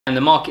and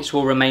the markets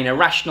will remain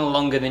irrational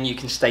longer than you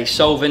can stay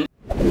solvent.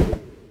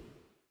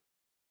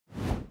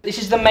 This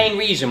is the main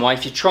reason why,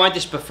 if you tried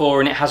this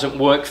before and it hasn't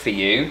worked for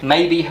you,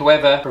 maybe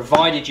whoever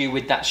provided you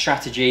with that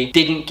strategy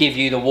didn't give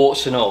you the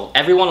warts and all.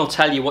 Everyone will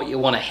tell you what you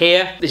want to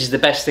hear. This is the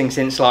best thing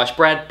since sliced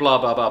bread, blah,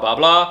 blah, blah, blah,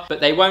 blah. But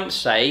they won't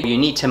say you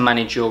need to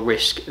manage your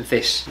risk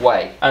this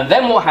way. And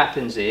then what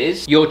happens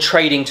is your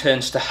trading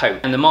turns to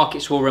hope, and the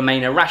markets will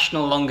remain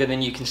irrational longer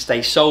than you can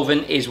stay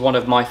solvent is one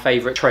of my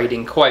favorite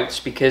trading quotes,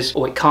 because,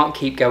 oh, it can't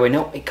keep going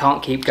up, it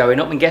can't keep going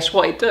up. And guess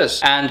what? It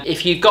does. And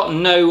if you've got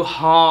no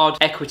hard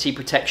equity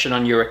protection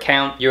on your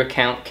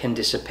account can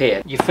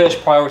disappear. Your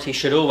first priority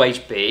should always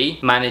be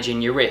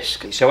managing your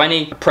risk. So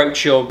any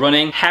approach you're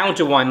running, how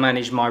do I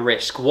manage my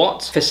risk?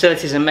 What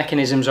facilities and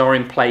mechanisms are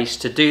in place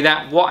to do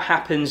that? What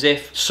happens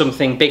if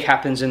something big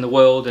happens in the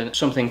world and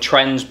something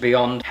trends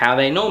beyond how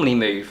they normally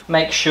move?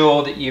 Make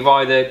sure that you've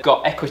either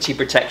got equity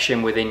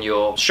protection within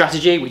your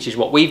strategy, which is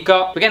what we've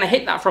got. We're going to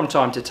hit that from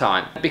time to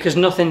time because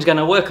nothing's going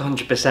to work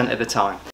 100% of the time.